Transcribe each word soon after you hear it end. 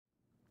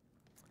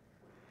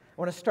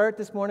I want to start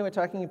this morning with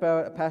talking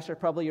about a pastor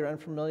probably you're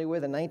unfamiliar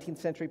with, a 19th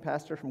century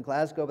pastor from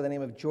Glasgow by the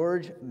name of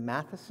George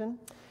Matheson.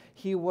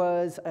 He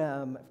was,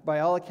 by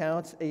all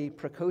accounts, a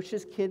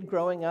precocious kid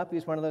growing up. He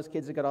was one of those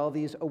kids that got all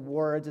these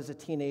awards as a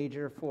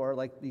teenager for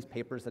like these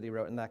papers that he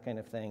wrote and that kind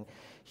of thing.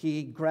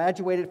 He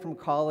graduated from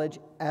college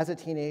as a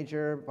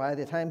teenager. By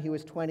the time he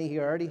was 20, he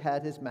already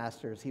had his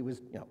master's. He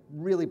was,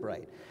 really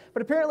bright.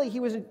 But apparently he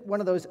was one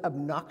of those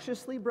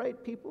obnoxiously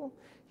bright people.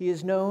 He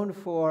was known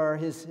for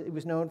his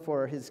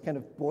kind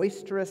of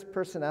boisterous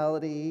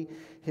personality,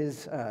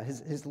 his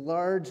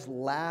large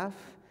laugh,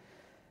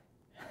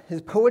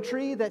 his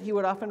poetry that he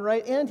would often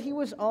write, and he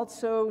was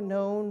also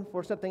known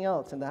for something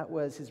else, and that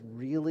was his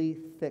really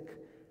thick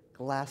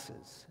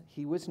glasses.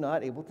 He was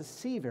not able to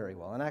see very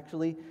well, and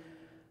actually,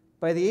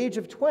 by the age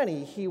of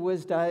 20, he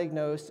was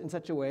diagnosed in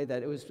such a way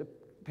that it was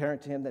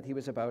apparent to him that he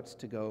was about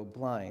to go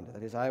blind,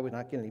 that his eye would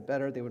not get any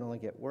better, they would only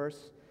get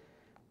worse.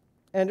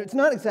 And it's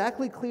not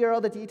exactly clear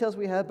all the details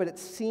we have, but it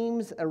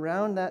seems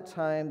around that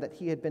time that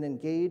he had been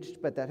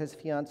engaged, but that his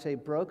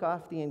fiancée broke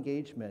off the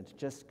engagement,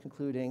 just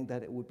concluding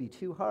that it would be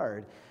too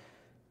hard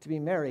to be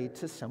married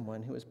to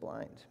someone who is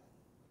blind.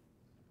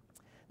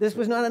 This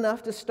was not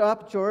enough to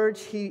stop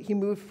George. He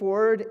moved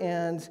forward,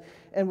 and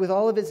with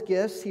all of his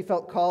gifts, he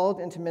felt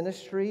called into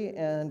ministry,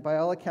 and by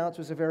all accounts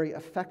was a very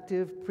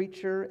effective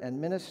preacher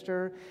and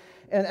minister.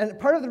 And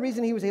part of the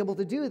reason he was able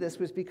to do this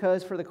was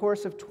because for the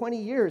course of 20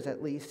 years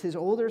at least, his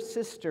older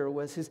sister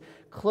was his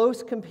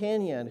close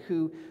companion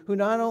who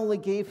not only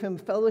gave him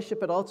fellowship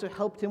but also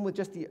helped him with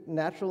just the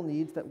natural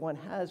needs that one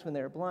has when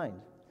they're blind.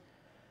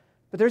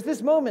 But there's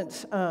this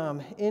moment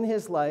in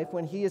his life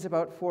when he is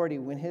about 40,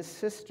 when his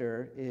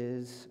sister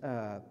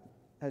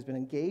has been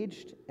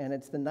engaged, and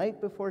it's the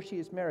night before she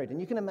is married. And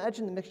you can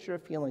imagine the mixture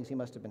of feelings he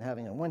must have been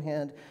having. On one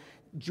hand,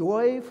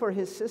 joy for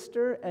his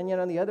sister, and yet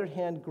on the other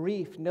hand,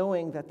 grief,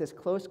 knowing that this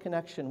close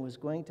connection was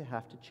going to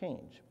have to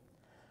change.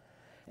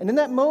 And in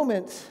that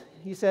moment,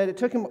 he said, it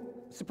took him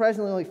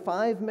surprisingly only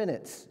 5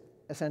 minutes,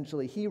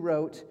 essentially. He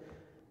wrote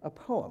a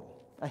poem,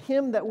 a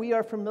hymn that we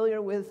are familiar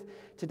with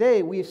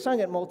today. We've sung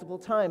it multiple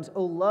times.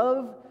 "O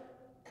love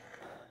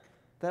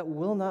that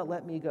will not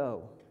let me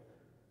go,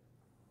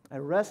 I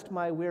rest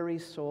my weary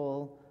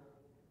soul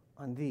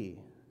on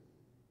thee.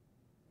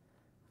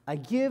 I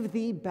give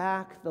thee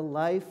back the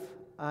life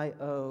I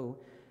owe,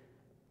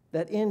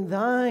 that in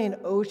thine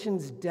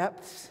ocean's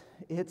depths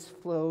its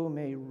flow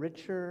may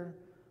richer,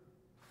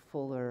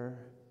 fuller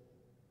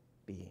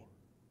be."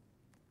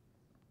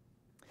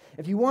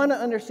 If you want to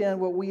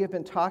understand what we have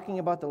been talking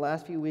about the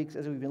last few weeks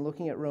as we've been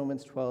looking at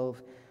Romans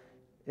 12,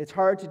 it's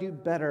hard to do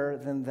better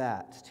than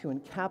that, to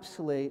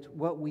encapsulate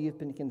what we have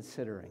been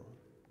considering.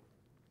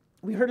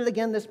 We heard it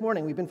again this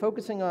morning. We've been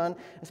focusing on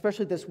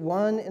especially this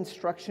one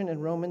instruction in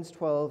Romans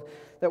 12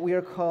 that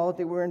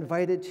we're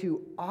invited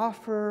to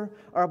offer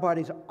our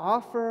bodies,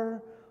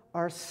 offer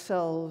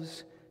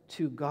ourselves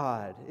to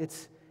God.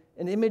 It's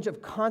an image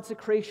of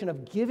consecration,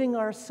 of giving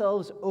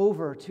ourselves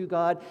over to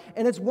God.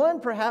 And it's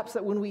one perhaps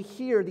that when we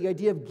hear the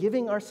idea of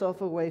giving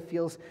ourselves away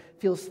feels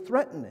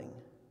threatening.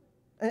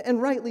 And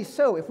rightly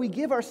so. If we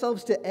give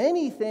ourselves to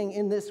anything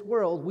in this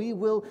world, we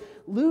will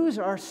lose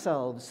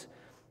ourselves.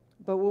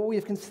 But what we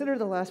have considered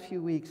the last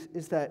few weeks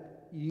is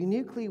that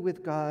uniquely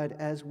with God,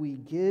 as we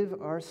give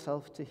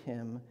ourselves to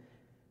Him,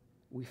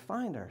 we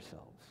find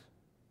ourselves.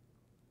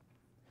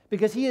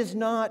 Because He is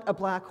not a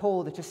black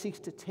hole that just seeks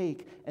to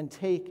take and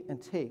take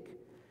and take.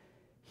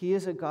 He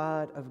is a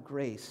God of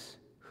grace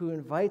who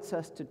invites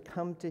us to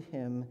come to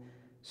Him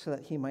so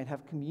that He might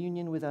have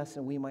communion with us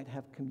and we might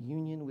have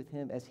communion with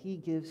Him as He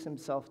gives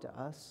Himself to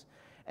us.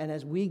 And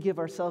as we give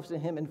ourselves to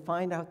Him and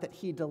find out that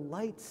He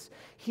delights,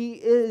 He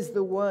is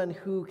the one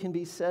who can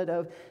be said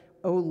of,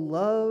 "O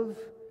love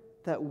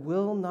that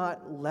will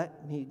not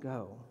let me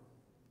go."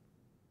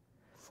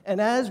 And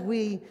as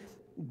we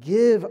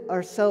give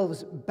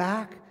ourselves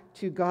back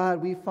to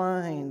God, we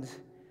find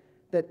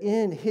that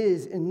in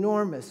His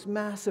enormous,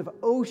 massive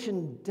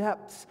ocean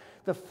depths,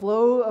 the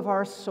flow of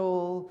our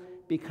soul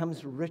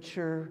becomes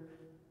richer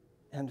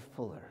and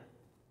fuller.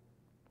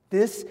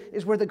 This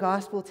is where the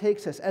gospel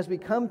takes us. As we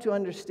come to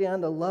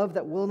understand the love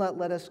that will not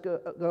let us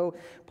go,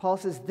 Paul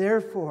says,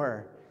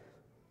 therefore,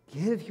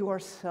 give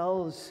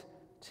yourselves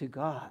to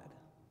God.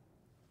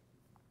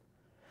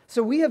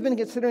 So we have been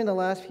considering the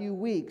last few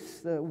weeks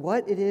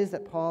what it is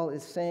that Paul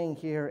is saying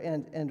here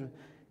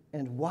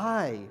and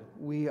why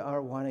we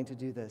are wanting to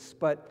do this.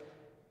 But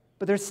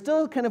there's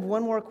still kind of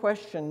one more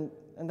question,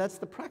 and that's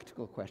the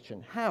practical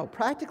question. How?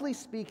 Practically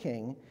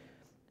speaking,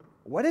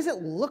 what does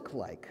it look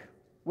like?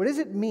 What does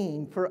it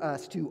mean for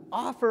us to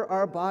offer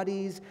our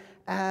bodies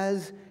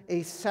as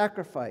a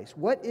sacrifice?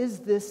 What is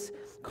this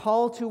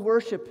call to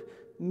worship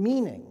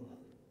meaning?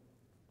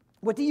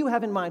 What do you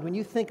have in mind when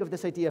you think of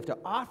this idea of to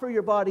offer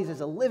your bodies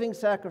as a living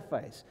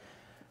sacrifice?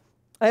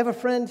 I have a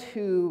friend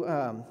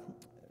who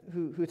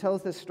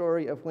tells this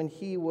story of when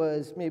he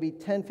was maybe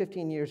 10,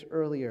 15 years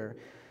earlier,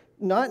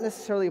 not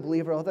necessarily a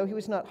believer, although he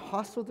was not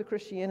hostile to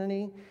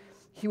Christianity.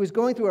 He was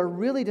going through a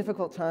really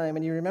difficult time,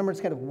 and he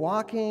remembers kind of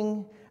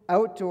walking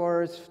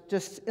outdoors,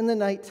 just in the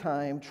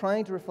nighttime,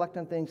 trying to reflect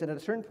on things. And at a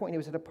certain point, he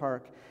was at a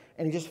park,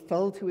 and he just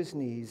fell to his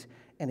knees,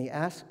 and he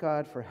asked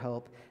God for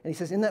help. And he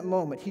says in that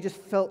moment, he just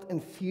felt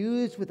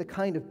infused with a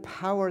kind of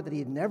power that he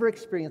had never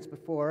experienced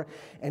before.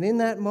 And in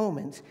that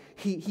moment,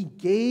 he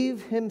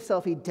gave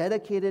himself, he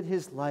dedicated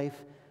his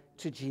life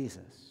to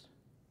Jesus.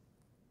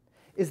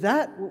 Is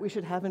that what we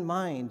should have in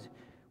mind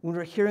when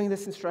we're hearing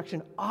this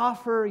instruction?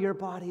 Offer your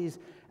bodies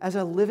as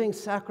a living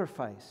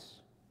sacrifice.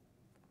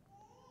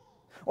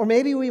 Or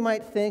maybe we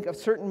might think of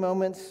certain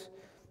moments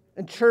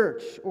in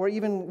church, or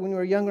even when we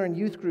were younger in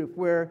youth group,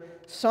 where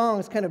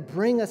songs kind of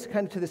bring us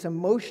kind of to this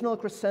emotional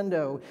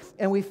crescendo,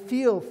 and we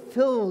feel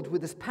filled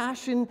with this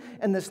passion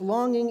and this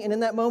longing, and in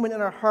that moment in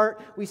our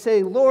heart, we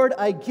say, Lord,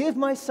 I give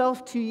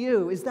myself to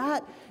you. Is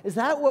that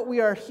what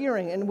we are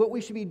hearing and what we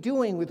should be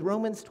doing with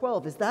Romans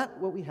 12? Is that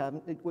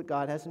what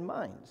God has in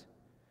mind?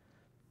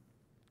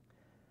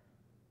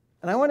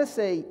 And I want to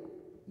say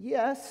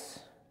yes,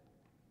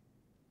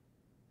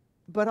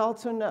 but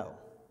also no.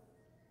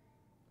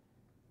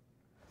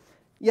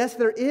 Yes,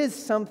 there is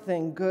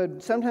something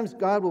good. Sometimes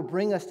God will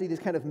bring us to these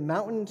kind of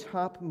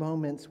mountaintop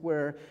moments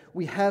where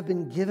we have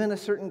been given a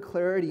certain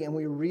clarity and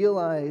we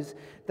realize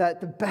that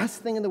the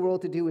best thing in the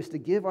world to do is to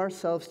give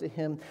ourselves to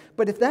Him.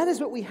 But if that is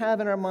what we have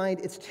in our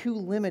mind, it's too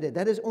limited.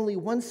 That is only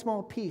one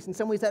small piece. In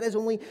some ways, that is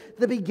only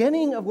the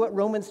beginning of what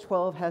Romans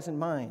 12 has in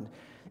mind.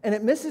 And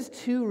it misses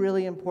two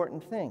really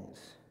important things.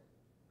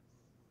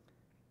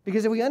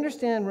 Because if we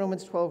understand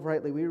Romans 12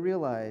 rightly, we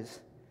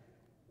realize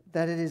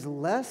that it is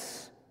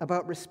less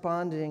about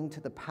responding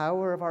to the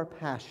power of our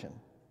passion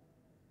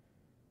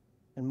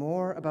and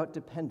more about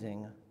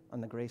depending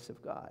on the grace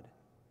of God.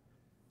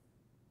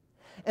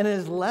 And it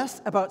is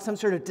less about some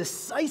sort of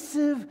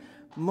decisive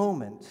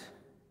moment.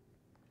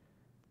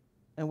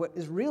 And what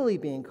is really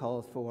being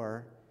called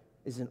for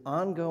is an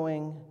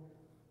ongoing,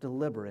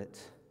 deliberate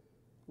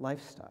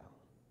lifestyle.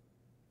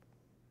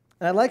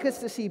 And I'd like us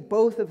to see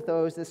both of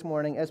those this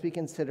morning as we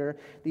consider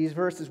these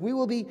verses. We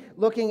will be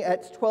looking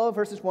at 12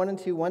 verses 1 and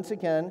 2 once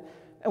again,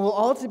 and we'll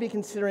also be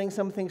considering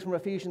some things from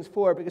Ephesians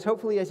 4, because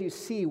hopefully as you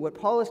see, what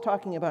Paul is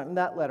talking about in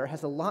that letter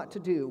has a lot to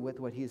do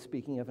with what he is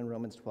speaking of in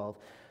Romans 12,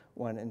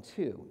 1 and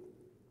 2.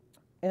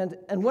 And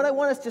what I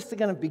want us just to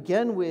kind of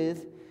begin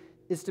with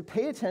is to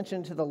pay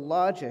attention to the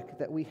logic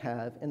that we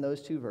have in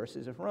those two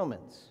verses of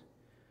Romans.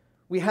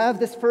 We have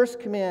this first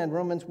command,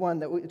 Romans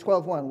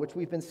 12:1, which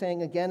we've been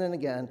saying again and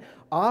again.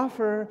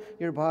 Offer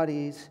your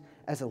bodies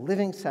as a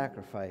living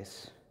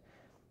sacrifice.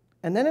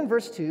 And then in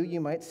verse 2,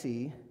 you might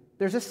see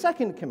there's a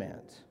second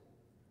command.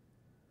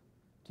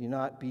 Do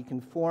not be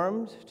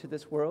conformed to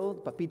this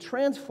world, but be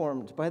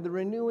transformed by the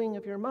renewing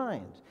of your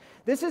mind.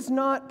 This is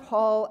not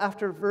Paul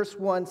after verse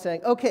 1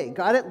 saying, okay,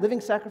 got it,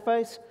 living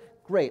sacrifice?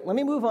 Great, let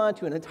me move on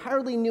to an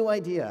entirely new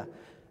idea.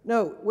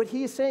 No, what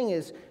he is saying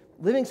is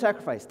living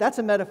sacrifice, that's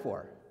a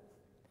metaphor.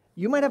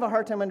 You might have a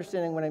hard time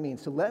understanding what I mean,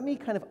 so let me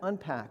kind of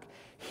unpack.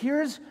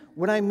 Here's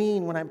what I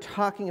mean when I'm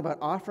talking about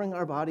offering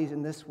our bodies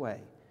in this way.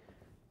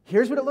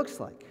 Here's what it looks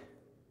like.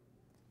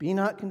 Be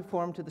not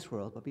conformed to this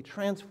world, but be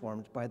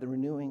transformed by the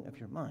renewing of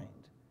your mind.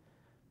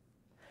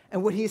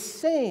 And what he's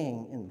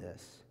saying in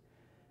this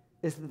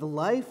is that the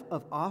life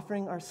of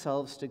offering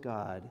ourselves to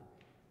God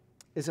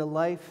is a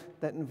life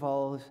that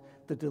involves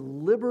the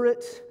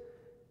deliberate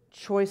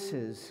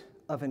choices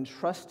of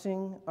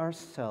entrusting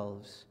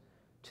ourselves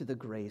to the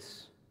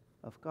grace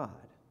of God.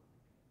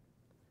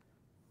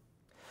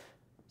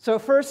 So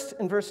first,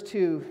 in verse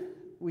 2,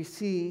 we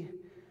see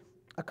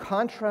a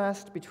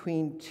contrast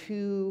between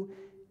two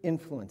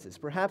influences.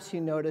 Perhaps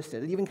you noticed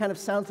it. It even kind of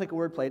sounds like a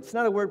wordplay. It's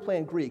not a wordplay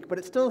in Greek, but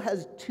it still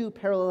has two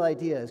parallel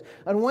ideas.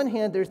 On one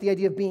hand, there's the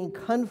idea of being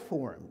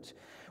conformed,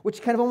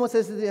 which kind of almost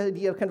has the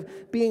idea of kind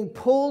of being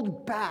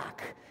pulled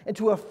back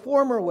into a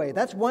former way.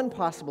 That's one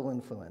possible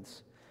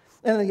influence.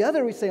 And on the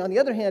other, we say, on the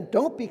other hand,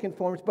 don't be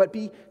conformed, but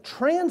be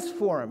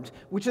transformed,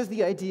 which is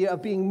the idea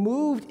of being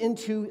moved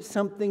into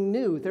something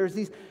new. There's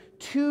these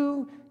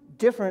two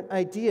different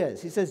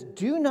ideas. He says,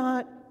 do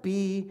not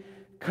be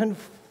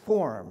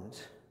conformed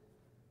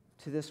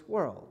to this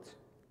world.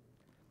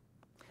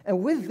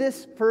 And with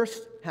this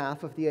first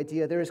half of the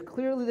idea, there is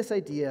clearly this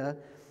idea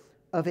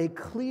of a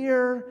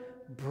clear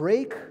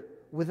break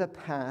with a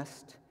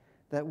past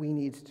that we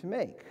need to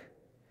make.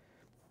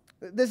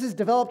 This is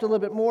developed a little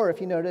bit more,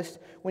 if you noticed,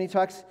 when he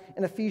talks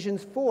in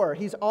Ephesians 4.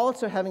 He's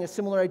also having a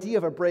similar idea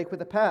of a break with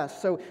the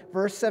past. So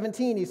verse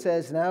 17, he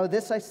says, now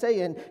this I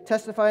say and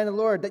testify in the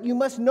Lord, that you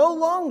must no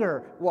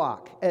longer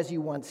walk as you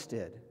once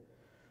did.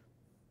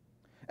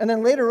 And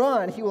then later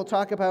on, he will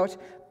talk about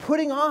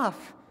putting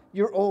off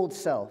your old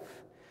self,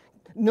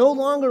 no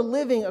longer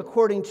living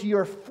according to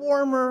your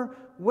former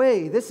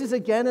way. This is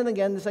again and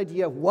again this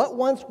idea of what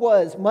once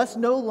was must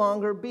no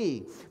longer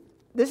be.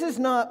 This is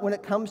not, when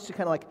it comes to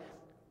kind of like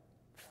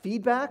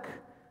feedback,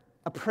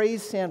 a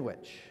praise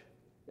sandwich.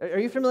 Are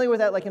you familiar with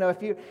that? Like,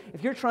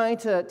 if you're trying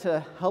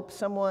to help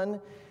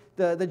someone,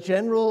 the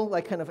general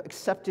like kind of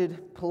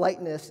accepted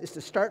politeness is to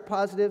start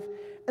positive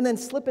and then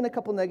slip in a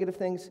couple negative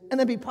things, and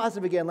then be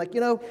positive again. Like,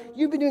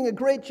 you've been doing a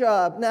great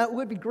job. Now, it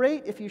would be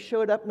great if you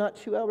showed up not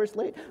 2 hours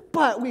late,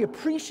 but we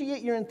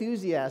appreciate your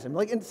enthusiasm.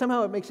 And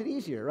somehow it makes it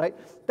easier, right?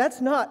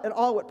 That's not at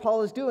all what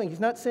Paul is doing.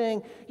 He's not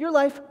saying, your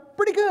life,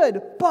 pretty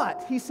good,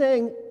 but he's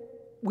saying,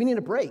 we need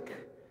a break.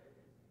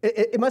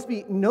 It must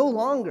be no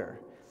longer.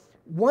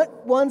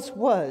 What once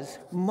was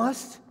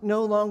must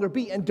no longer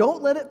be, and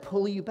don't let it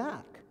pull you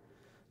back.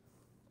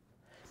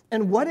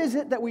 And what is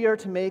it that we are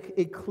to make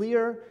a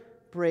clear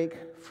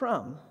break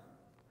from?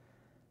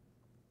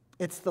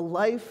 It's the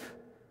life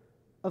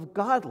of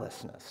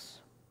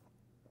godlessness.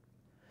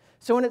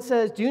 So when it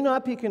says, do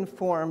not be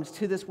conformed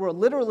to this world,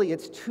 literally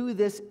it's to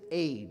this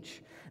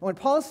age. And when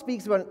Paul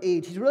speaks about an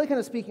age, he's really kind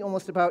of speaking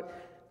almost about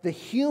the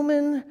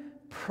human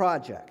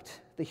project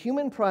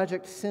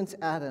since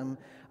Adam,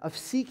 of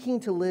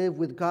seeking to live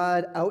with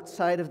God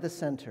outside of the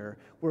center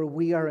where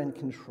we are in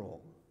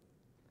control.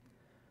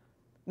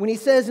 When he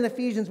says in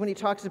Ephesians, when he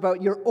talks about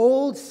your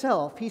old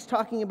self, he's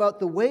talking about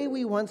the way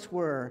we once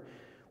were,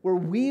 where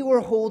we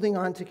were holding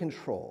on to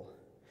control,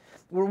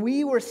 where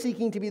we were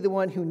seeking to be the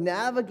one who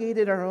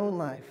navigated our own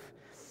life,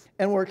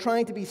 and we're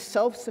trying to be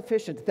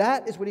self-sufficient.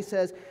 That is what he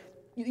says.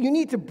 You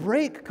need to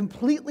break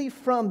completely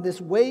from this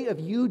way of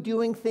you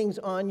doing things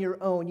on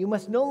your own. You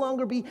must no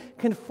longer be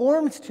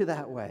conformed to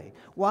that way.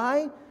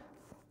 Why?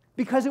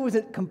 Because it was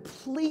a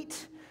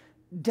complete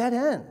dead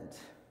end.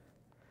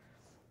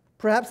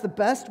 Perhaps the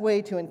best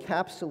way to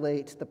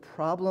encapsulate the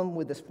problem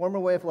with this former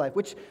way of life,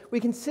 which we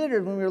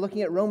considered when we were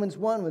looking at Romans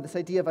 1 with this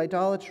idea of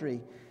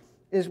idolatry,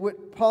 is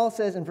what Paul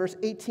says in verse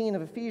 18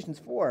 of Ephesians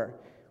 4.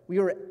 We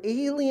were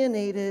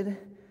alienated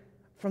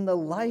from the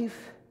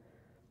life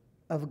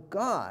of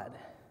God.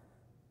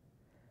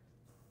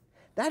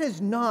 That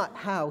is not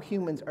how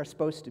humans are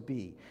supposed to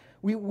be.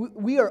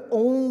 We are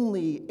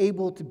only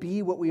able to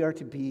be what we are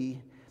to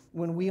be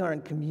when we are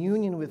in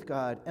communion with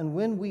God, and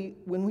when we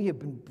have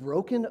been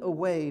broken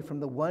away from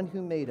the one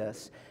who made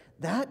us.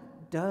 That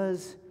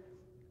does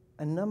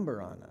a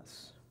number on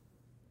us.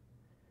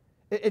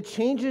 It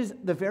changes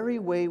the very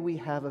way we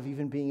have of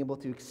even being able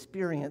to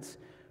experience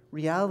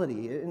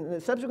reality. In the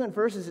subsequent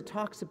verses, it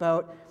talks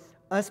about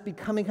us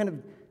becoming kind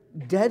of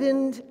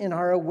deadened in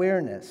our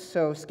awareness.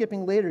 So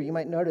skipping later, you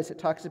might notice it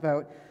talks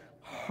about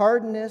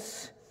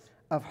hardness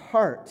of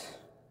heart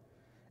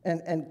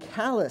and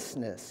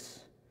callousness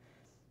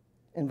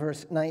in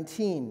verse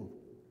 19.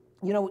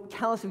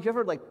 Callous, if you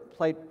ever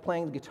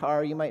playing the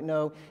guitar, you might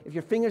know if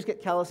your fingers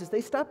get calluses,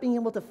 they stop being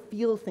able to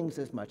feel things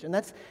as much. And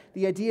that's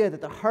the idea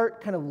that the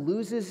heart kind of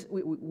loses,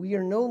 we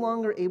are no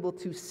longer able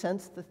to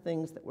sense the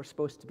things that we're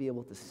supposed to be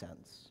able to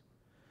sense.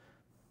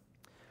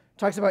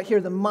 Talks about here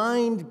the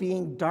mind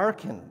being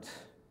darkened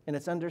in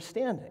its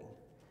understanding.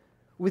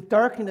 With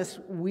darkness,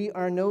 we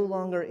are no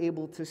longer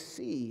able to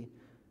see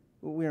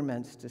what we are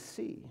meant to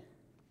see.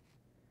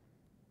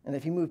 And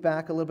if you move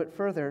back a little bit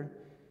further,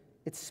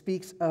 it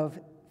speaks of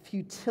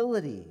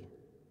futility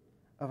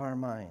of our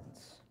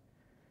minds.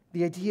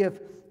 The idea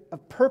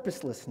of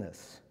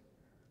purposelessness.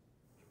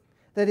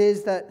 That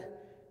is,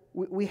 that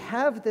we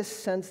have this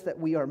sense that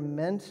we are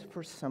meant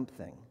for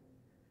something.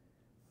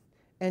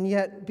 And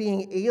yet,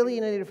 being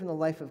alienated from the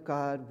life of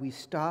God, we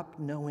stop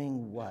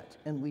knowing what.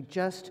 And we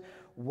just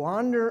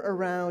wander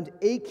around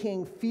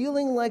aching,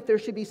 feeling like there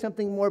should be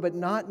something more, but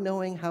not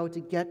knowing how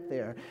to get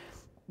there.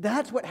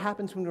 That's what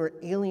happens when we're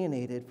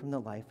alienated from the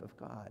life of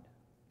God.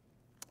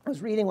 I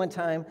was reading one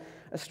time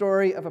a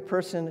story of a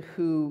person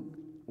who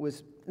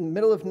was in the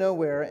middle of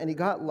nowhere, and he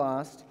got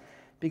lost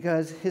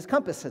because his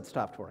compass had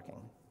stopped working.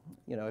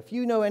 If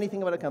you know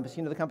anything about a compass,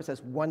 the compass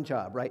has one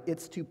job, right?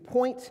 It's to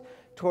point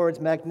towards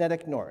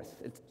magnetic north.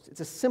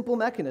 It's a simple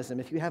mechanism.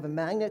 If you have a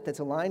magnet that's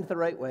aligned the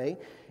right way,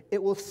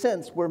 it will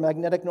sense where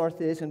magnetic north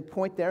is and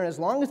point there. And as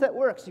long as that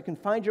works, you can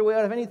find your way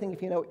out of anything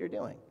if you know what you're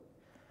doing.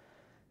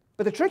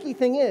 But the tricky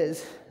thing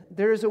is,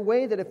 there is a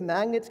way that if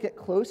magnets get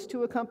close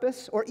to a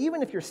compass, or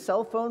even if your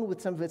cell phone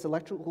with some of its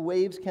electrical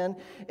waves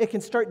it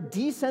can start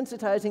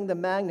desensitizing the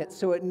magnet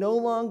so it no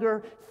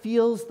longer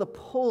feels the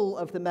pull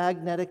of the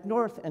magnetic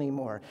north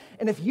anymore.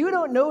 And if you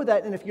don't know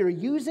that, and if you're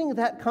using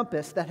that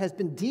compass that has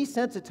been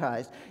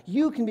desensitized,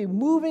 you can be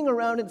moving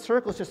around in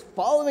circles, just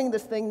following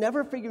this thing,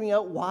 never figuring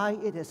out why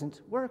it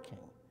isn't working.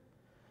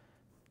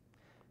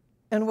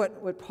 And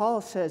what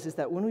Paul says is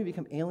that when we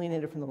become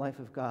alienated from the life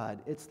of God,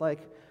 it's like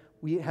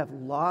we have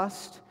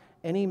lost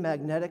any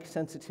magnetic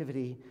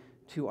sensitivity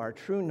to our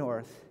true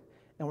north,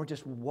 and we're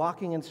just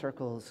walking in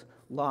circles,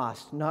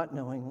 lost, not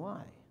knowing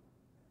why.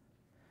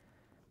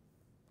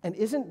 And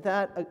isn't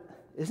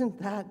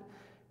that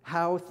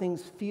how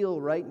things feel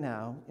right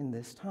now in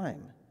this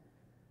time?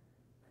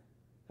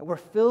 We're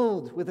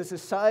filled with a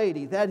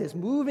society that is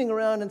moving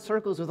around in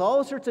circles with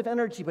all sorts of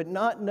energy, but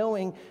not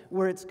knowing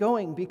where it's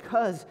going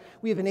because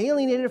we have been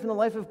alienated from the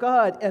life of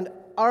God, and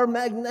our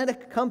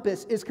magnetic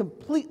compass is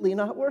completely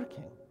not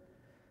working.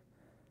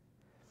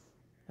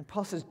 And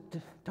Paul says,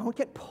 don't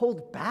get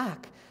pulled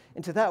back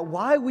into that.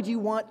 Why would you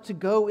want to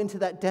go into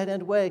that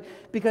dead-end way?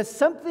 Because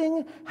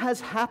something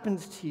has happened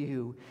to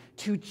you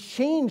to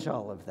change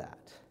all of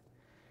that.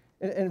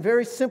 And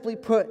very simply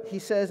put, he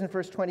says in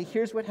verse 20,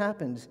 here's what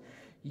happens.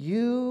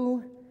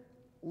 You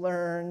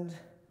learned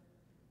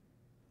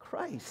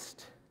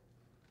Christ.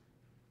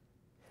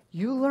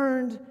 You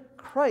learned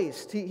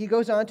Christ. He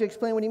goes on to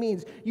explain what he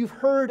means. You've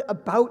heard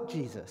about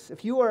Jesus.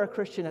 If you are a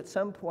Christian at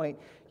some point,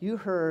 you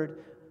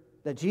heard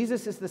that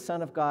Jesus is the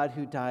Son of God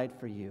who died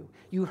for you.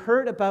 You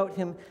heard about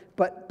him,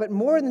 but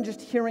more than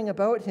just hearing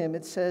about him,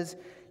 it says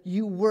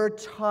you were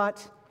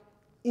taught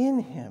in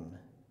him.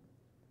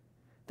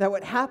 That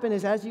what happened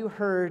is as you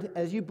heard,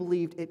 as you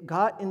believed, it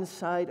got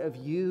inside of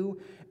you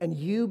and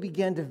you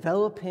began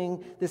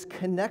developing this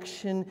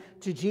connection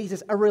to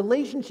Jesus, a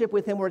relationship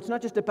with him where it's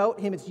not just about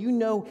him, it's you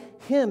know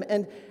him.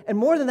 And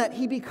more than that,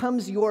 he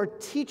becomes your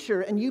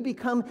teacher and you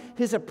become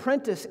his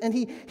apprentice. And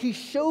he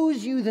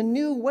shows you the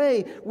new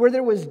way where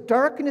there was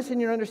darkness in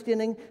your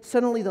understanding,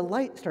 suddenly the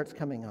light starts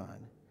coming on.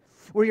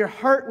 Where your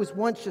heart was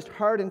once just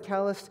hard and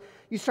calloused,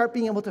 you start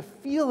being able to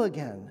feel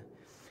again.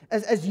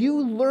 As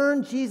you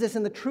learn Jesus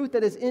and the truth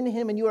that is in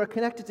him and you are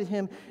connected to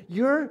him,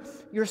 your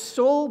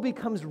soul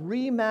becomes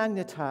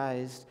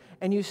remagnetized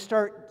and you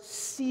start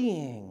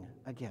seeing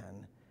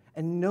again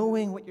and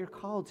knowing what you're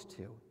called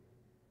to.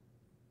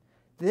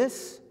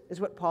 This is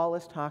what Paul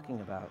is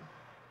talking about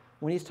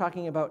when he's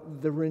talking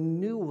about the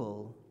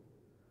renewal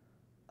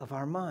of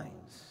our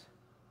minds.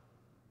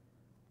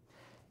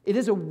 It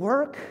is a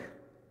work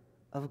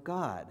of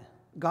God.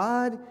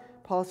 God,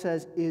 Paul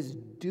says, is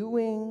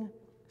doing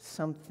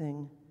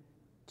something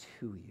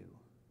to you.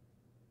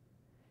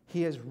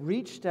 He has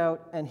reached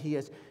out and he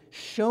has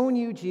shown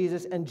you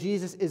Jesus, and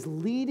Jesus is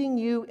leading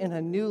you in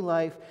a new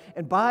life,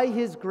 and by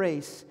his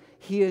grace,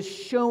 he is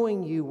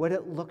showing you what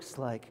it looks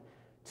like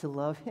to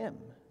love him.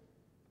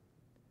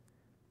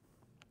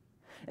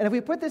 And if we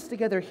put this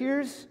together,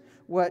 here's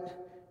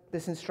what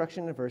this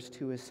instruction in verse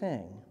 2 is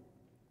saying.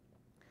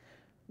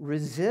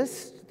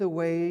 Resist the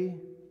way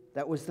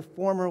that was the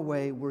former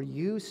way where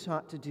you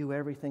sought to do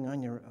everything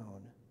on your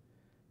own.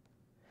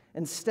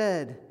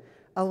 Instead,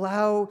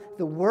 allow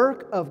the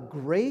work of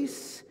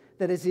grace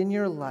that is in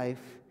your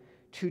life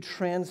to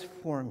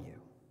transform you.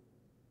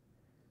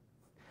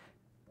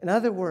 In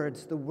other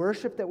words, the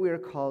worship that we are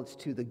called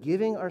to, the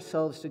giving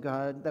ourselves to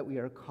God that we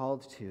are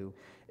called to,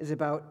 is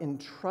about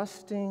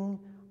entrusting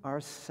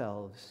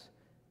ourselves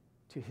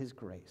to his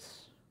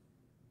grace.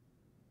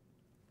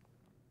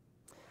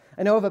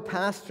 I know of a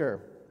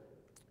pastor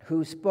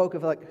who spoke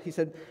of, he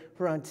said,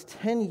 for around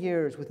 10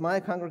 years with my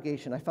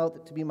congregation, I felt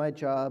it to be my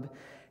job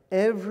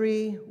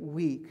every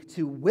week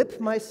to whip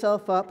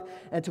myself up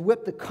and to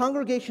whip the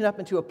congregation up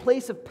into a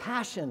place of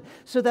passion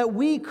so that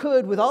we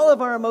could, with all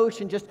of our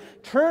emotion, just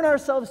turn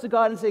ourselves to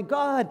God and say,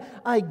 God,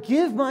 I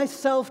give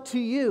myself to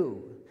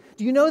you.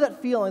 Do you know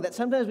that feeling that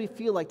sometimes we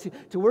feel like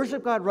to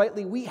worship God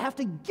rightly, we have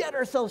to get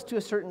ourselves to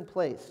a certain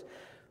place?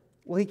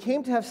 Well, he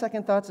came to have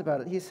second thoughts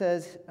about it. He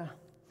says,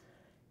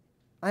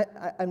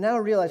 I now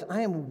realize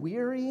I am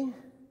weary,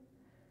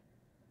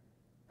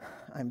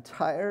 I'm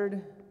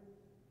tired,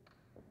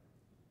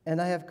 and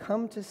I have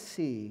come to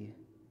see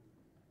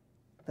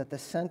that the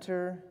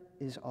center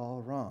is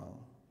all wrong.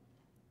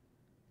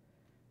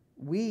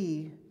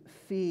 We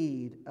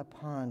feed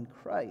upon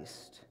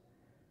Christ,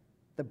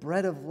 the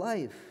bread of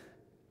life,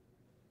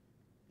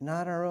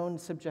 not our own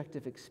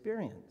subjective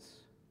experience.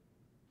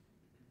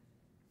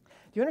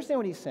 Do you understand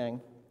what he's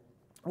saying?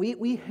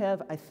 We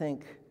have, I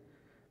think,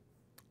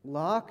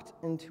 locked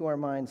into our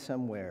mind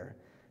somewhere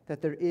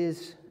that there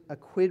is a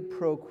quid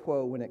pro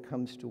quo when it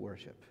comes to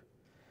worship.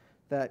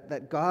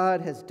 That God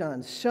has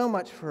done so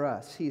much for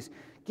us. He's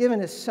given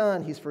his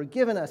Son. He's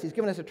forgiven us. He's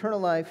given us eternal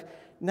life.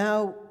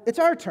 Now it's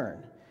our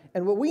turn.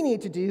 And what we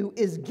need to do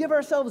is give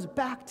ourselves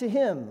back to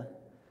him.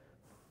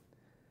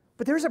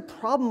 But there's a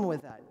problem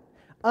with that.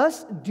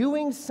 Us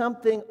doing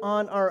something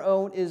on our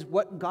own is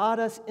what got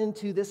us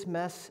into this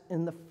mess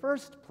in the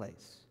first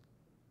place.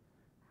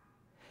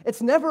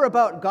 It's never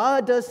about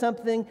God does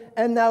something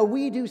and now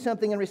we do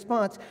something in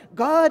response.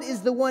 God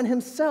is the one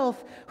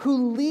himself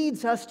who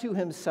leads us to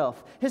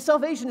himself. His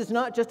salvation is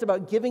not just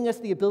about giving us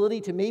the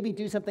ability to maybe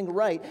do something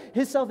right.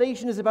 His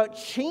salvation is about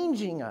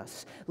changing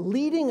us,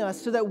 leading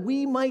us so that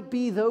we might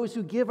be those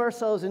who give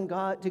ourselves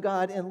to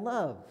God in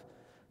love.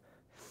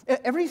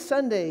 Every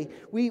Sunday,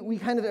 we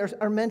kind of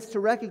are meant to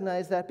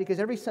recognize that because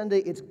every Sunday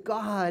it's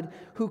God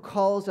who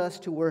calls us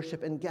to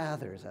worship and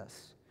gathers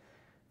us.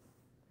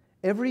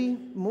 Every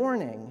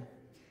morning,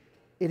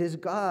 it is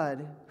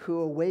God who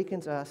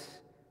awakens us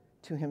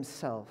to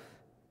himself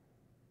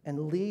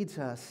and leads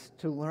us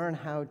to learn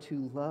how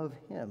to love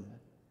him.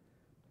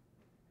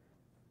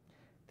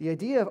 The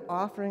idea of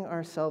offering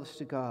ourselves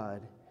to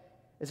God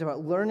is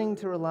about learning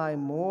to rely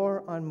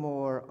more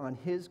on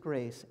his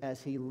grace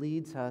as he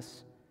leads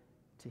us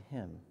to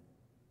him.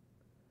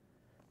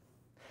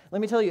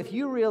 Let me tell you, if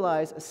you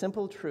realize a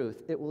simple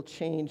truth, it will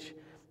change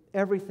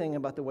everything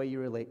about the way you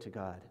relate to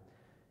God.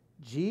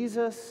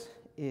 Jesus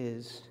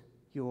is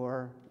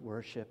your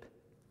worship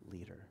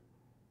leader.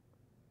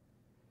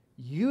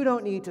 You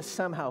don't need to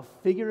somehow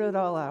figure it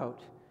all out.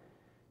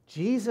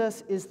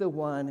 Jesus is the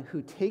one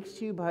who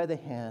takes you by the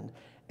hand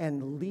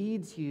and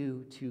leads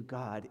you to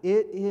God.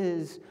 It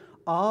is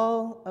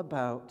all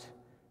about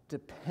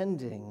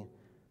depending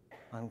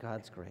on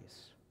God's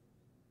grace.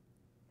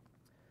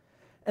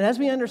 And as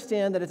we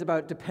understand that it's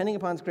about depending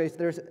upon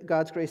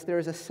God's grace, there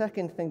is a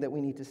second thing that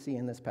we need to see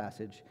in this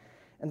passage,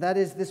 and that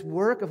is this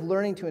work of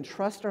learning to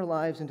entrust our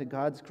lives into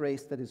God's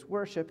grace, that is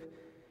worship,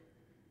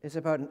 is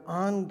about an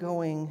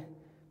ongoing,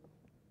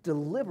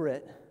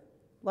 deliberate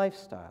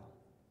lifestyle.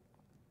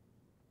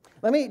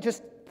 Let me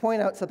just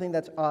point out something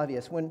that's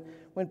obvious.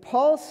 When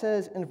Paul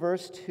says in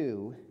verse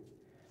 2,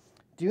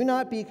 "Do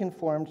not be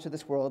conformed to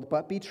this world,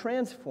 but be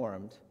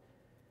transformed,"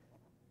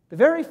 the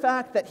very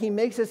fact that he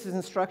makes this his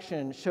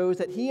instruction shows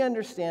that he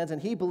understands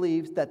and he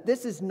believes that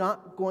this is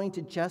not going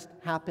to just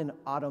happen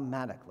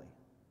automatically.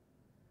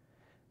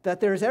 That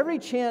there's every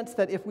chance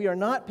that if we are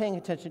not paying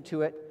attention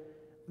to it,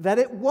 that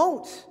it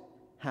won't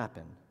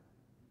happen.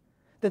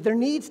 That there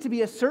needs to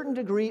be a certain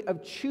degree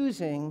of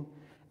choosing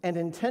and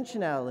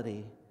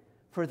intentionality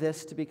for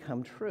this to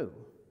become true.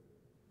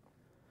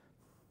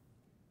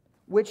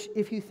 Which,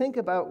 if you think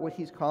about what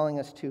he's calling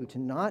us to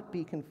not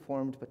be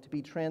conformed, but to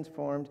be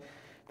transformed,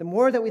 the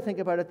more that we think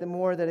about it, the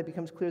more that it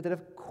becomes clear that,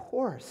 of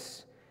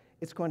course,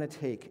 it's going to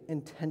take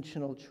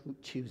intentional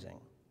choosing.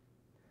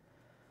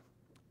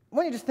 I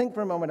want you to just think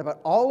for a moment about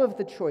all of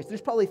the choices. There's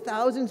probably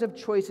thousands of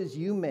choices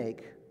you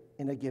make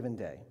in a given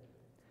day.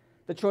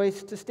 The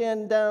choice to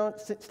stand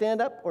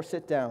up or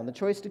sit down. The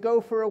choice to go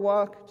for a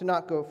walk, to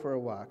not go for a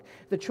walk.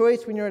 The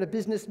choice when you're at a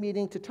business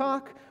meeting to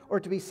talk or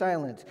to be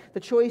silent. The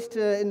choice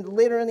to,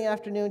 later in the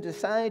afternoon,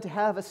 decide to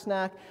have a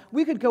snack.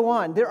 We could go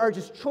on. There are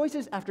just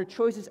choices after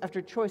choices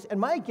after choice. And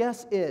my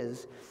guess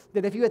is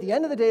that if you, at the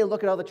end of the day,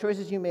 look at all the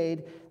choices you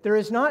made, there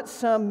is not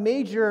some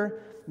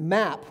major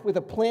map with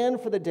a plan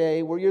for the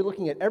day where you're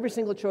looking at every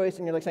single choice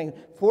and you're like saying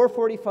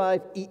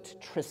 4:45 eat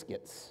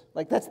Triscuits.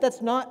 Like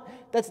that's not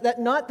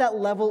that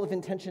level of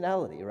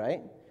intentionality,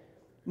 right?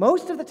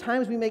 Most of the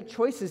times we make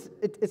choices,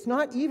 it's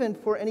not even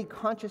for any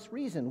conscious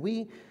reason.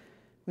 We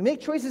make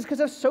choices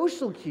because of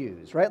social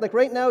cues, right? Like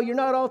right now you're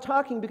not all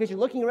talking because you're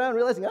looking around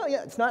realizing, oh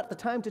yeah, it's not the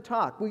time to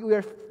talk. We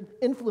are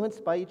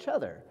influenced by each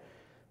other.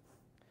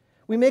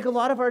 We make a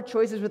lot of our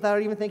choices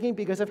without even thinking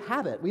because of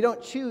habit. We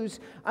don't choose,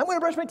 I'm going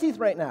to brush my teeth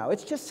right now.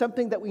 It's just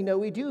something that we know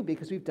we do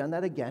because we've done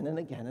that again and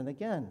again and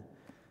again.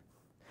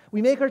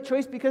 We make our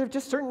choice because of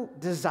just certain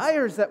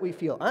desires that we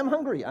feel. I'm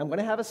hungry. I'm going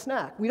to have a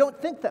snack. We don't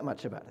think that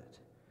much about it.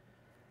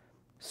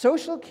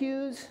 Social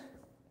cues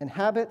and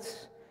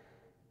habits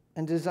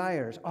and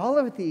desires, all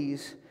of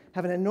these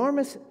have an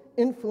enormous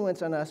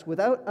influence on us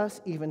without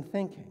us even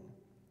thinking.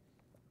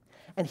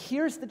 And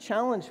here's the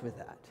challenge with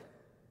that.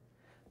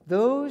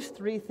 Those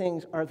three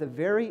things are the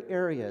very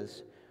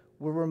areas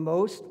where we're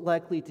most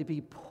likely to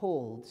be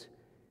pulled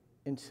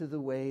into the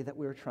way that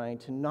we're trying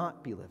to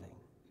not be living.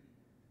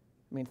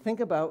 I mean, think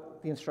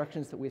about the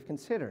instructions that we've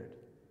considered.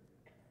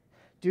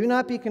 Do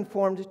not be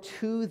conformed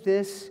to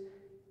this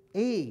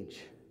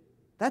age.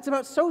 That's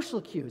about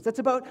social cues. That's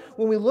about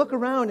when we look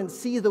around and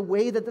see the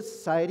way that the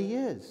society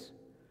is.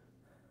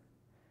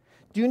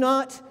 Do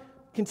not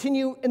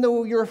continue in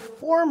your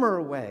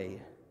former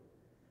way.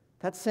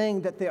 That's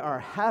saying that there are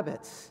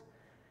habits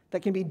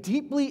that can be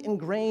deeply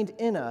ingrained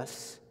in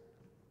us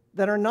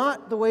that are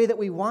not the way that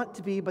we want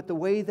to be, but the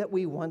way that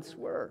we once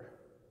were.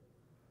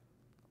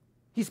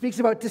 He speaks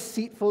about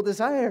deceitful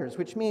desires,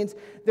 which means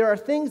there are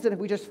things that if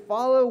we just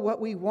follow what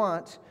we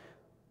want,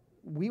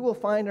 we will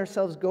find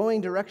ourselves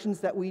going directions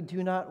that we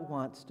do not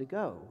want to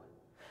go.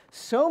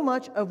 So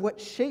much of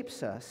what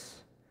shapes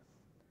us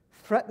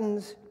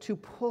threatens to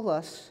pull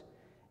us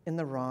in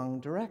the wrong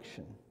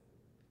direction.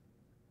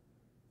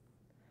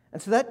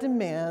 And so that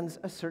demands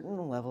a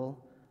certain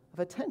level of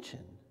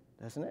attention,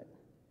 doesn't it?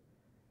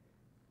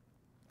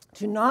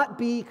 To not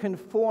be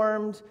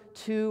conformed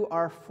to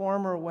our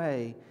former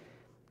way.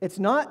 It's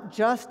not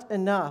just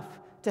enough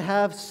to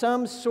have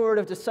some sort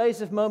of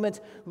decisive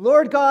moment,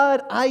 Lord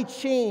God, I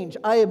change.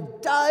 I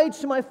have died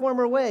to my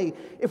former way.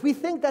 If we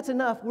think that's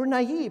enough, we're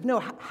naive.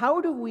 No,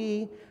 how do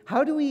we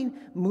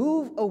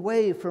move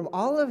away from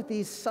all of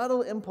these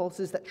subtle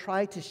impulses that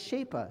try to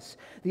shape us?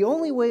 The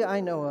only way I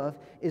know of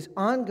is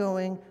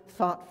ongoing,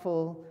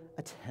 thoughtful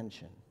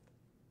attention.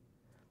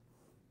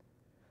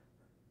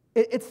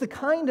 It's the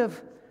kind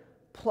of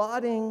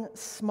plotting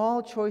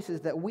small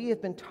choices that we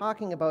have been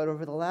talking about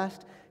over the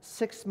last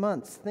 6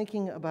 months,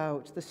 thinking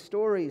about the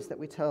stories that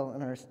we tell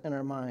in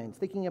our minds,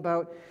 thinking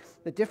about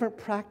the different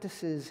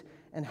practices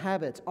and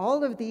habits,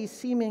 all of these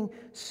seeming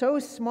so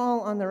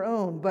small on their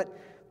own, but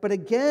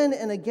again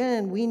and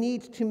again, we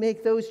need to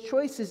make those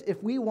choices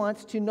if we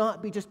want to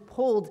not be just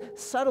pulled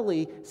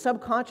subtly,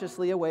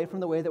 subconsciously away from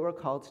the way that we're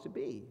called to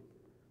be.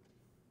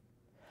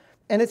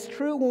 And it's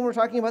true when we're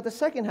talking about the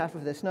second half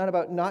of this,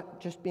 not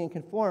just being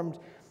conformed,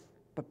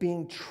 but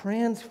being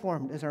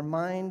transformed as our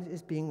mind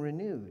is being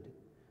renewed.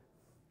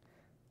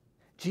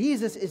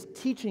 Jesus is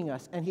teaching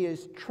us and he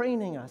is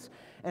training us.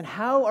 And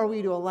how are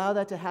we to allow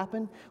that to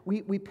happen?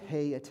 We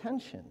pay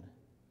attention.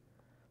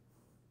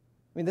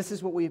 I mean, this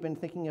is what we've been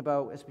thinking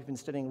about as we've been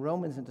studying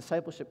Romans and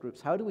discipleship groups.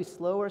 How do we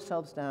slow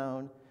ourselves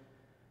down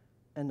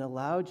and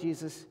allow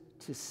Jesus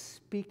to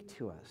speak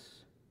to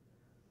us?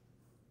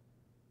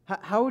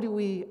 How do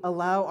we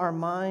allow our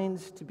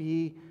minds to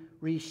be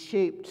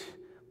reshaped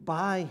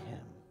by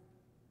him?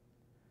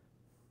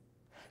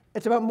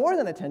 It's about more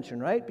than attention,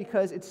 right?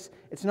 Because it's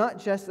not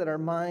just that our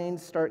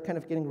minds start kind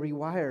of getting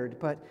rewired,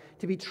 but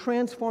to be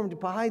transformed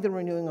by the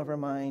renewing of our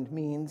mind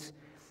means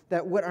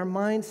that what our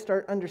minds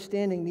start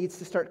understanding needs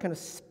to start kind of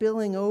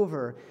spilling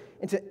over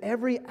into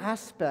every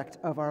aspect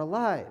of our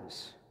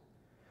lives,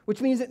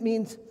 which means it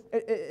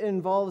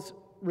involves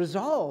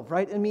resolve,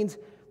 right? It means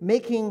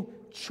making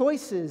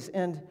choices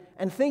and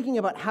thinking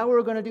about how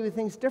we're going to do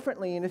things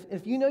differently. And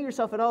if you know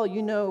yourself at all,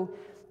 you know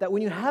that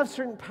when you have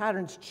certain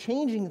patterns,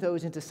 changing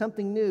those into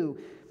something new,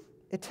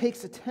 it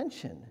takes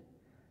attention.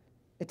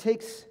 It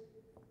takes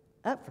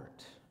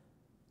effort.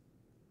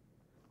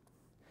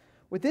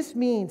 What this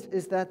means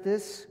is that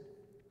this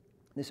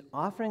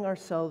offering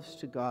ourselves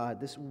to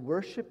God, this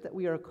worship that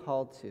we are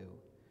called to,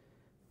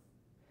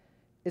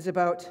 is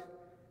about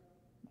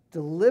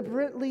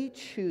deliberately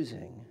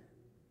choosing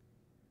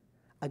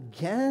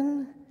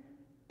again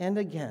and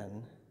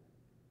again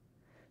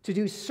to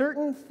do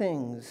certain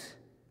things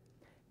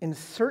in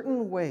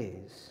certain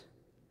ways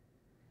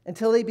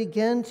until they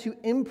begin to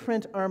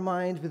imprint our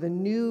minds with a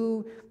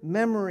new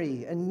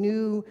memory, a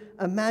new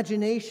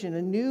imagination,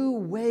 a new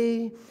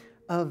way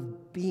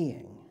of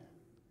being.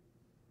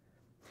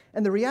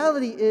 And the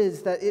reality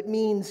is that it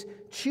means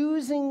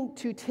choosing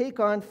to take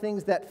on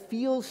things that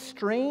feel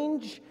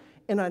strange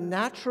and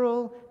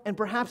unnatural and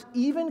perhaps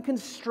even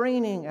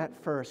constraining at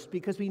first,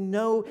 because we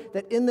know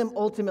that in them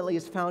ultimately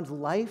is found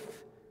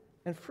life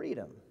and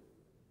freedom.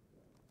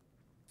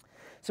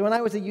 So when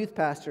I was a youth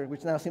pastor,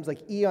 which now seems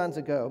like eons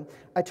ago,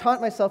 I taught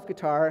myself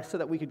guitar so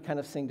that we could kind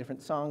of sing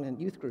different songs in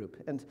youth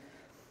group. And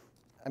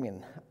I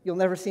mean, you'll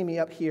never see me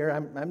up here.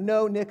 I'm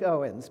no Nick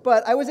Owens.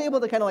 But I was able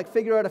to kind of like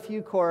figure out a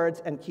few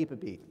chords and keep a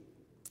beat.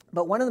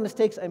 But one of the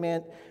mistakes I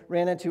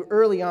ran into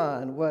early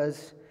on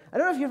was, I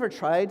don't know if you ever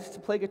tried to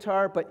play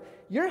guitar, but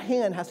your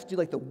hand has to do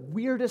like the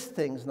weirdest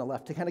things on the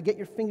left to kind of get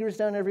your fingers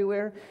down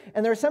everywhere.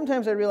 And there are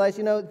sometimes I realized,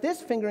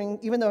 this fingering,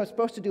 even though I'm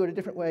supposed to do it a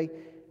different way,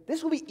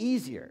 this will be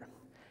easier.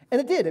 And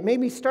it did. It made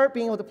me start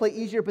being able to play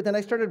easier, but then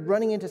I started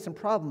running into some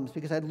problems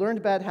because I'd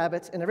learned bad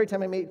habits, and every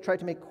time I tried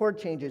to make chord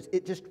changes,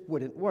 it just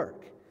wouldn't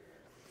work.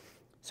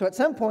 So at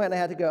some point, I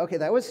had to go, okay,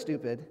 that was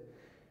stupid,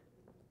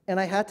 and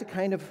I had to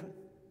kind of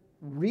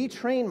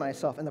retrain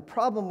myself. And the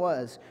problem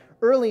was,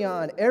 early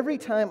on, every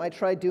time I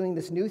tried doing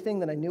this new thing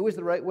that I knew was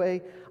the right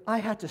way, I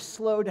had to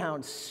slow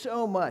down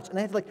so much, and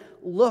I had to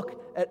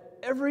look at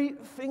every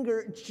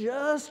finger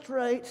just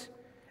right,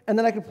 and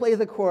then I could play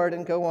the chord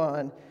and go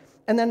on.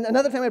 And then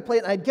another time I'd play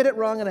it, and I'd get it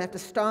wrong, and I'd have to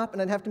stop,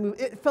 and I'd have to move.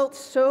 It felt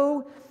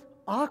so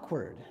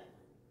awkward.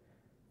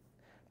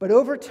 But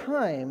over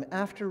time,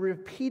 after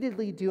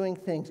repeatedly doing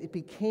things, it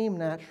became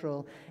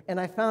natural, and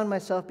I found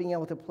myself being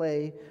able to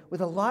play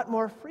with a lot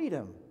more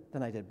freedom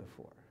than I did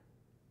before.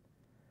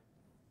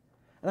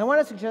 And I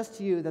want to suggest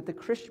to you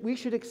that we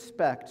should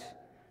expect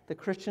the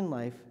Christian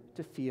life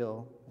to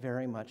feel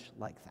very much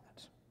like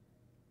that.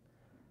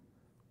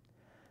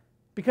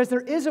 Because there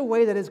is a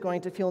way that is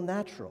going to feel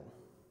natural.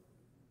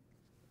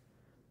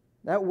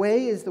 That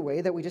way is the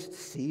way that we just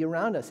see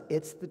around us.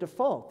 It's the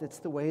default. It's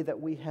the way that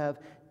we have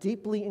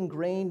deeply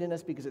ingrained in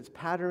us because it's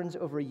patterns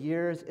over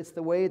years. It's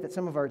the way that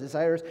some of our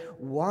desires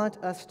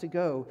want us to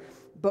go.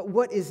 But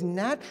what is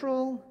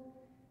natural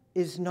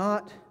is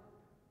not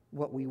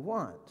what we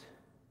want.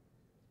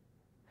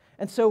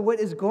 And so what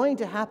is going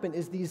to happen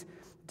is these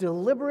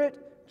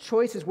deliberate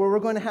choices where we're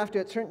going to have to,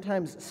 at certain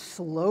times,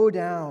 slow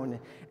down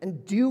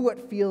and do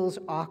what feels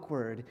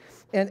awkward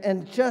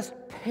and just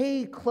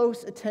pay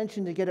close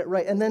attention to get it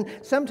right. And then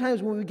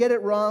sometimes when we get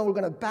it wrong, we're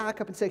going to back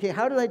up and say, okay,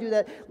 how did I do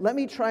that? Let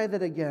me try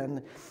that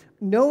again.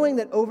 Knowing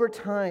that over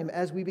time,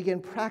 as we begin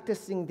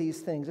practicing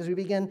these things, as we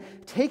begin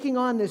taking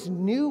on this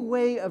new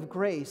way of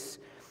grace,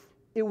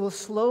 it will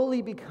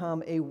slowly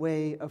become a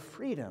way of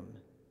freedom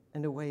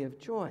and a way of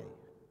joy.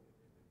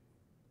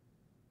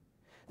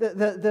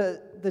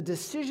 The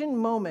decision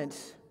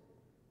moment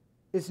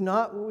is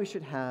not what we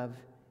should have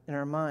in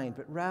our mind,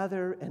 but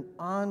rather an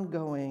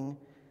ongoing,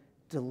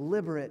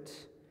 deliberate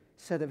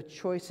set of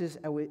choices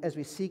as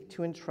we seek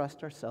to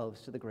entrust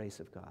ourselves to the grace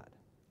of God.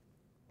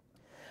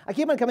 I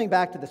keep on coming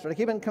back to this, right? I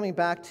keep on coming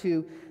back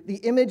to the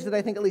image that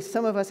I think at least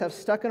some of us have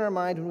stuck in our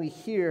mind when we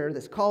hear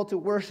this call to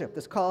worship,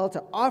 this call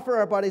to offer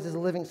our bodies as a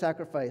living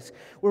sacrifice,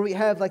 where we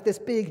have this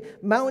big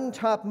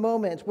mountaintop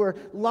moment where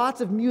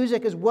lots of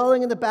music is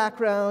welling in the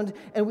background,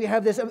 and we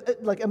have this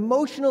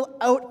emotional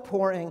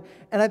outpouring.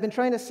 And I've been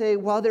trying to say,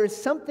 while there is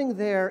something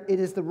there, it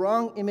is the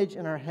wrong image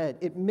in our head.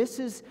 It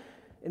misses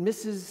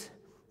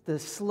the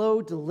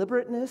slow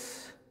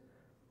deliberateness,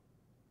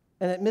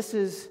 and it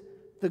misses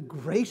the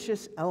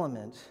gracious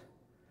element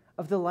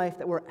of the life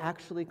that we're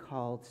actually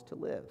called to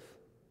live.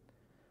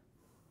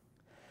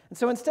 And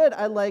so instead,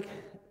 I'd like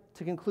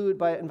to conclude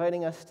by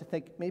inviting us to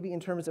think maybe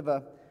in terms of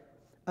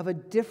a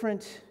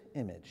different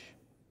image.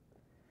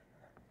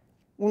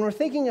 When we're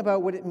thinking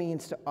about what it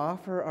means to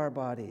offer our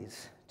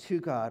bodies to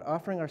God,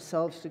 offering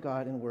ourselves to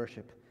God in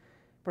worship,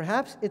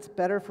 perhaps it's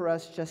better for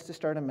us just to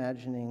start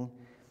imagining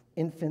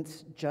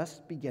infants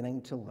just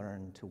beginning to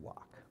learn to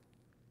walk.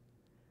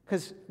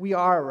 Because we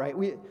are, right?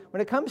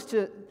 When it comes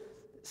to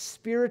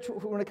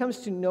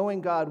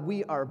knowing God,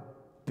 we are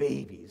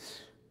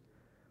babies.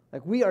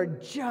 Like, we are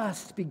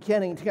just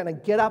beginning to kind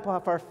of get up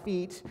off our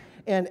feet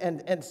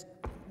and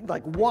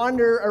like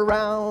wander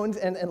around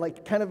and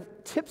like kind of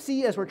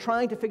tipsy as we're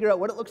trying to figure out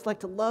what it looks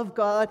like to love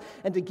God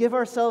and to give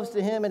ourselves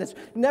to Him. And it's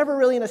never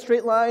really in a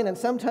straight line. And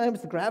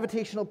sometimes the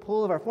gravitational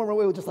pull of our former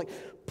way will just like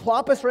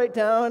plop us right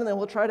down, and then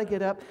we'll try to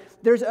get up.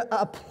 There's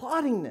a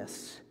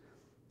ploddingness.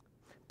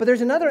 But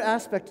there's another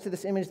aspect to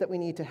this image that we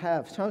need to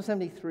have. Psalm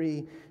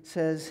 73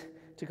 says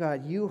to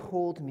God, "You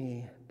hold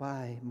me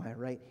by my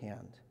right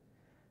hand."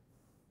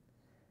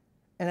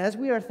 And as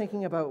we are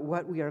thinking about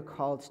what we are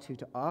called to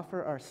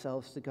offer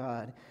ourselves to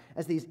God,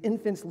 as these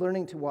infants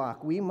learning to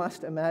walk, we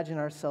must imagine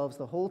ourselves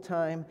the whole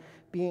time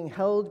being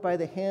held by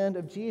the hand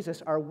of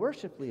Jesus, our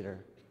worship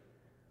leader,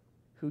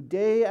 who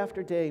day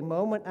after day,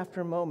 moment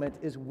after moment,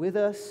 is with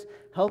us,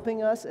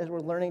 helping us as we're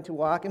learning to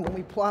walk, and when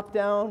we plop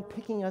down,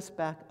 picking us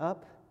back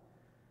up.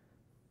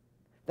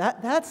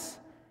 That's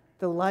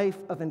the life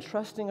of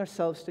entrusting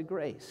ourselves to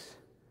grace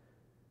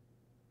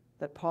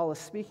that Paul is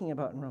speaking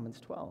about in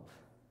Romans 12.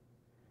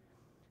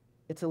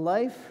 It's a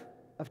life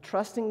of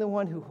trusting the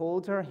one who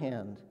holds our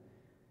hand,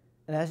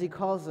 and as he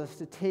calls us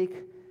to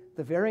take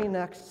the very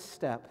next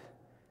step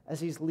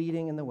as he's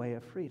leading in the way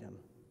of freedom.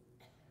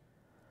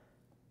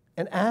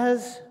 And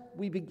as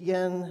we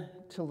begin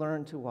to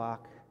learn to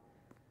walk,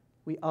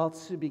 we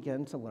also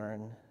begin to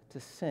learn to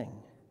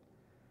sing.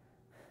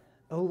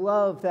 O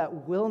love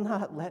that will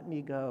not let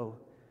me go,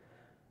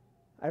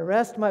 I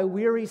rest my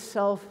weary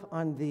self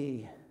on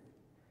thee.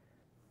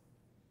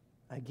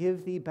 I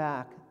give thee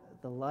back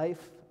the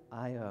life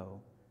I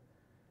owe,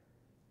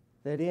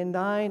 that in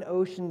thine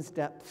ocean's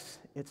depths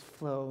its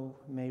flow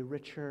may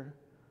richer,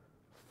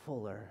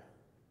 fuller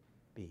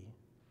be.